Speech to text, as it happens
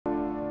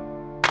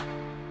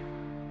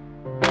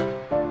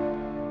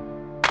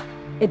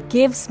It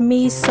gives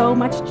me so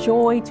much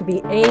joy to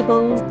be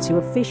able to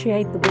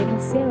officiate the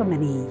wedding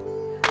ceremony,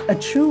 a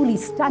truly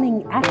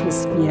stunning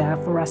atmosphere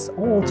for us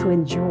all to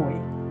enjoy.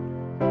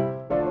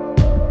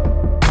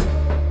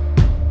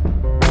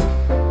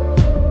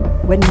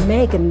 When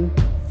Megan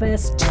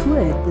first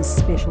toured this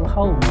special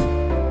home,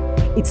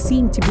 it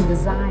seemed to be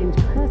designed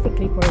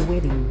perfectly for a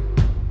wedding.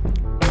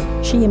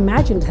 She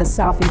imagined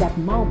herself in that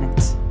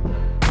moment.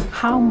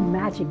 How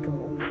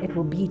magical it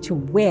will be to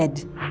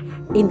wed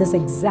in this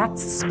exact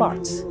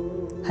spot,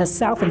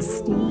 herself and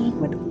Steve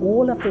with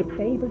all of their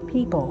favorite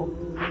people.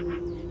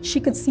 She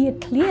could see it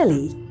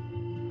clearly.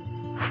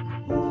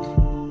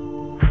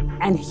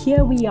 And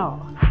here we are,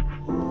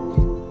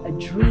 a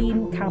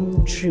dream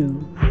come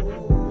true.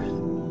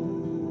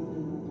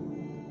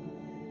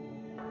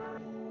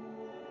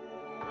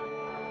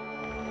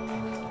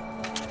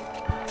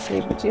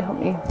 Steve, would you help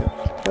me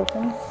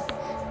open?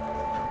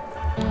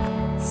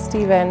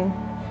 Stephen,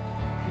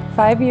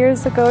 5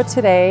 years ago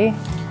today,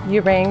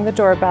 you rang the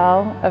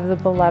doorbell of the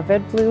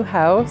beloved blue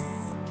house,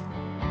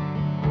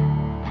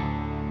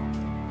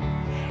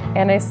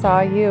 and I saw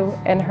you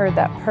and heard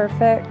that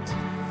perfect,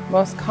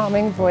 most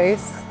calming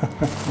voice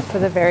for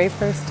the very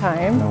first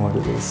time. I know what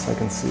it is, I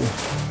can see.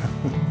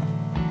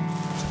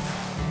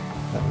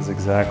 That is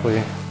exactly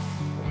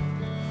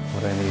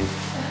what I need.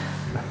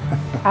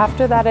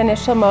 After that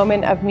initial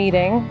moment of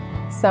meeting,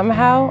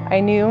 somehow I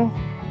knew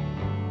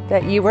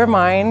that you were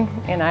mine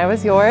and I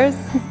was yours.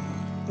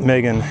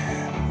 Megan,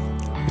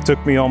 it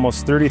took me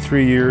almost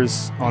 33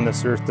 years on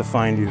this earth to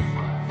find you.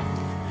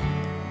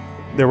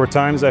 There were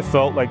times I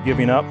felt like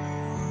giving up,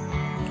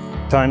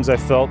 times I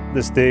felt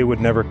this day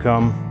would never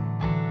come.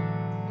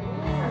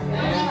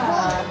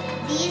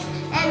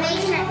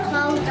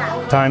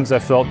 Times I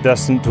felt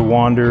destined to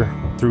wander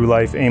through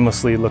life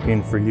aimlessly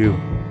looking for you.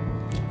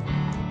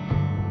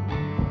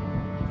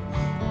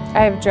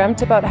 I have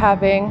dreamt about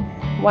having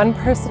one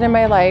person in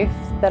my life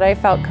that I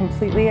felt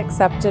completely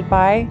accepted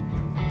by,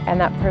 and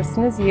that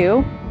person is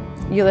you.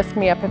 You lift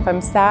me up if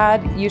I'm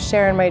sad, you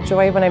share in my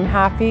joy when I'm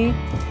happy,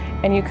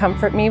 and you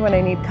comfort me when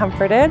I need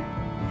comforted.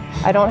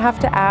 I don't have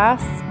to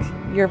ask,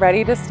 you're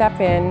ready to step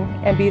in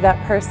and be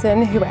that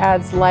person who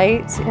adds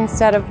light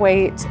instead of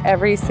weight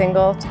every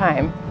single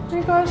time. Oh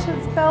my gosh,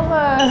 it's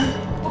Bella.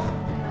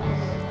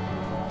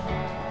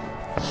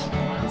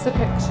 It's a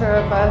picture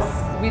of us.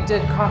 We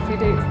did coffee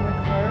dates in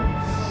the car.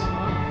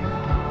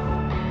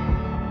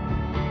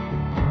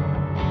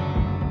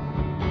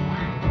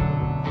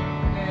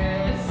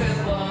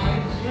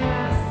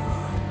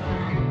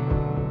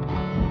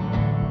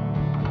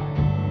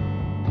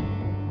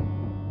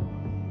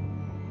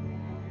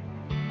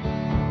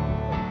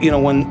 You know,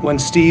 when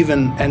Steve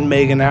and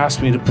Megan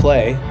asked me to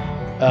play,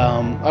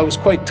 I was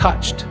quite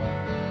touched.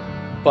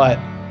 But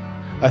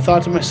I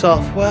thought to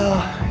myself, well,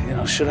 you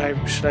know, should I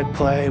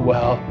play?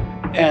 Well,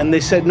 and they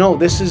said, no,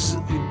 this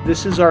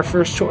is our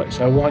first choice.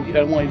 I want you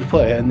to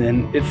play. And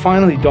then it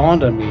finally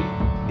dawned on me,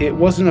 it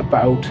wasn't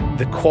about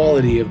the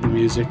quality of the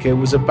music. It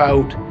was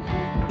about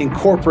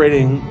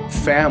incorporating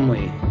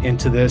family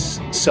into this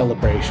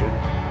celebration.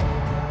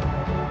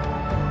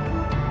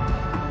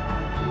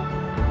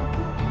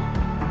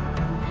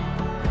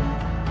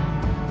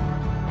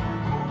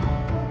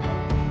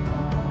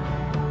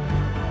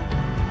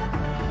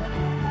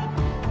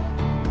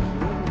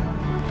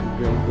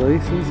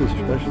 Congratulations,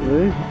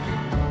 especially.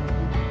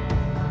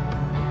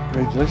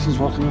 Congratulations,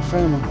 welcome to the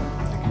family.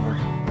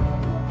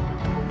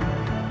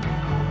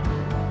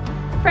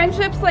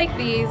 Friendships like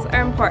these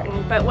are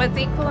important, but what's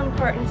equally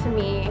important to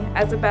me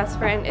as a best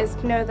friend is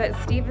to know that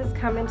Steve has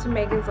come into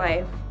Megan's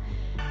life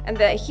and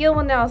that he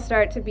will now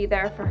start to be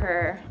there for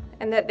her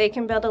and that they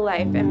can build a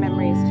life and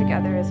memories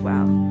together as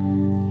well.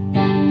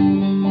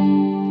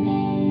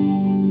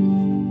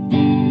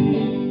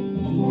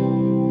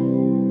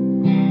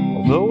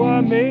 Though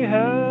I may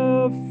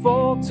have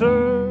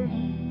faltered,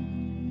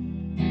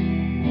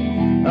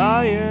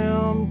 I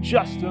am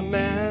just a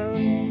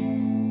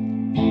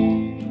man,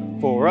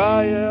 for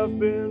I have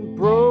been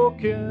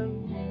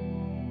broken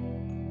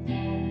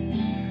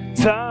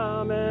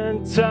time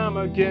and time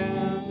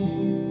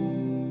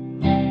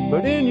again.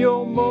 But in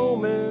your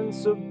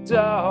moments of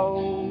doubt,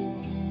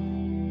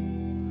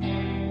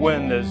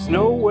 when there's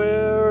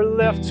nowhere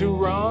left to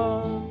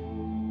run,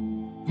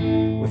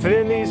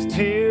 within these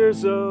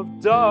tears of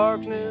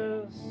darkness,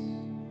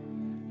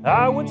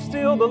 I would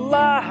steal the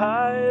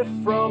light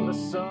from the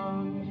sun.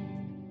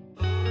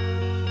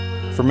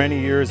 For many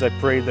years, I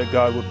prayed that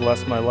God would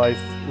bless my life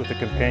with the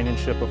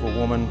companionship of a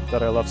woman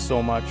that I love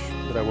so much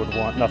that I would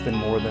want nothing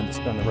more than to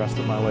spend the rest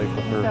of my life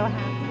with her. So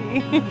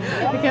happy.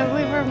 I can't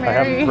believe we're married. I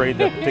haven't prayed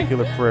that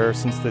particular prayer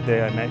since the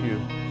day I met you,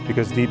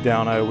 because deep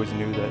down I always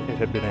knew that it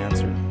had been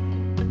answered.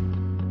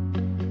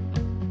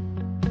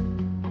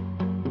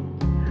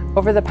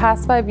 Over the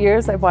past 5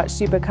 years, I've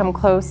watched you become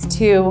close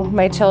to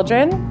my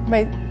children,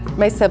 my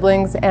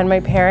siblings, and my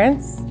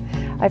parents.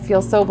 I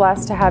feel so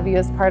blessed to have you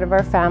as part of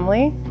our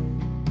family.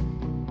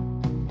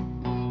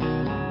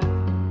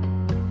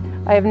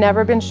 I have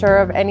never been sure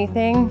of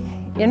anything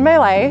in my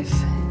life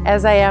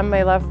as I am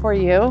my love for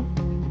you.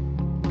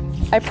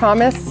 I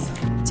promise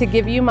to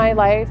give you my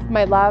life,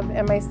 my love,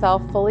 and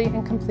myself fully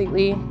and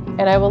completely,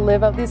 and I will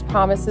live out these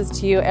promises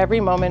to you every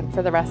moment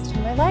for the rest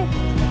of my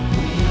life.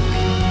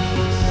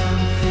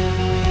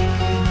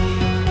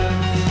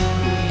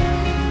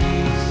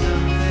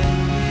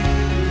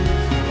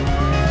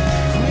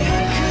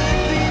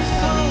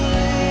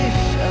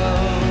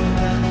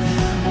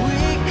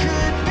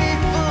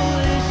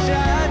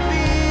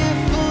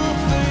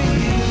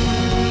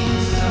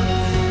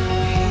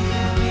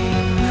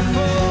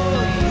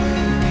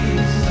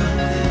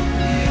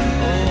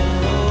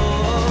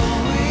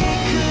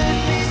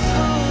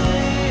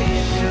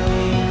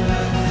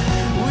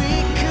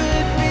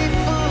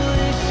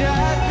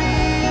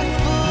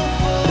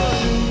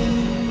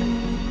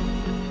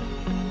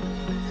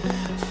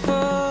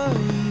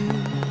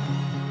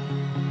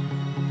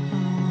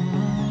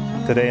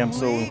 Today I'm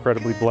so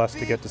incredibly blessed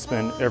to get to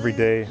spend every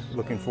day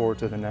looking forward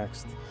to the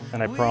next,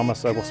 and I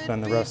promise I will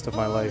spend the rest of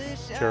my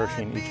life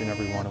cherishing each and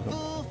every one of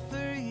them.